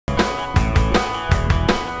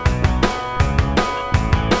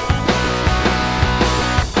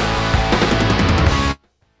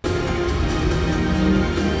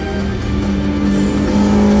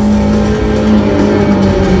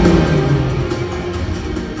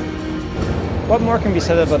What more can be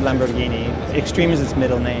said about Lamborghini? Extreme is its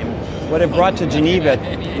middle name. What it brought to Geneva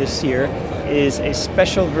this year is a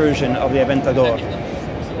special version of the Aventador,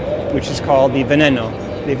 which is called the Veneno.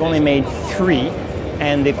 They've only made 3,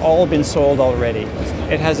 and they've all been sold already.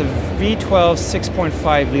 It has a V12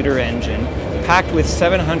 6.5 liter engine packed with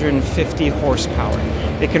 750 horsepower.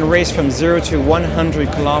 It can race from 0 to 100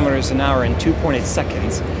 kilometers an hour in 2.8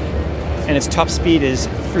 seconds, and its top speed is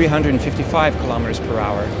 355 kilometers per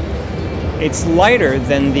hour. It's lighter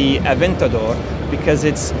than the Aventador because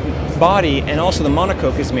its body and also the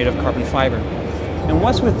monocoque is made of carbon fiber. And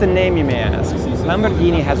what's with the name, you may ask?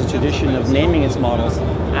 Lamborghini has a tradition of naming its models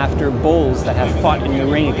after bulls that have fought in the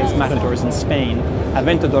ring against matadors in Spain.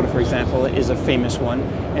 Aventador, for example, is a famous one,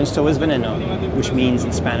 and so is Veneno, which means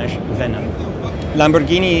in Spanish, venom.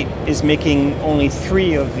 Lamborghini is making only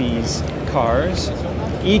 3 of these cars.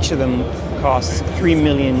 Each of them costs $3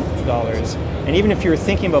 million. And even if you're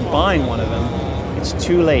thinking about buying one of them, it's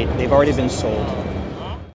too late. They've already been sold.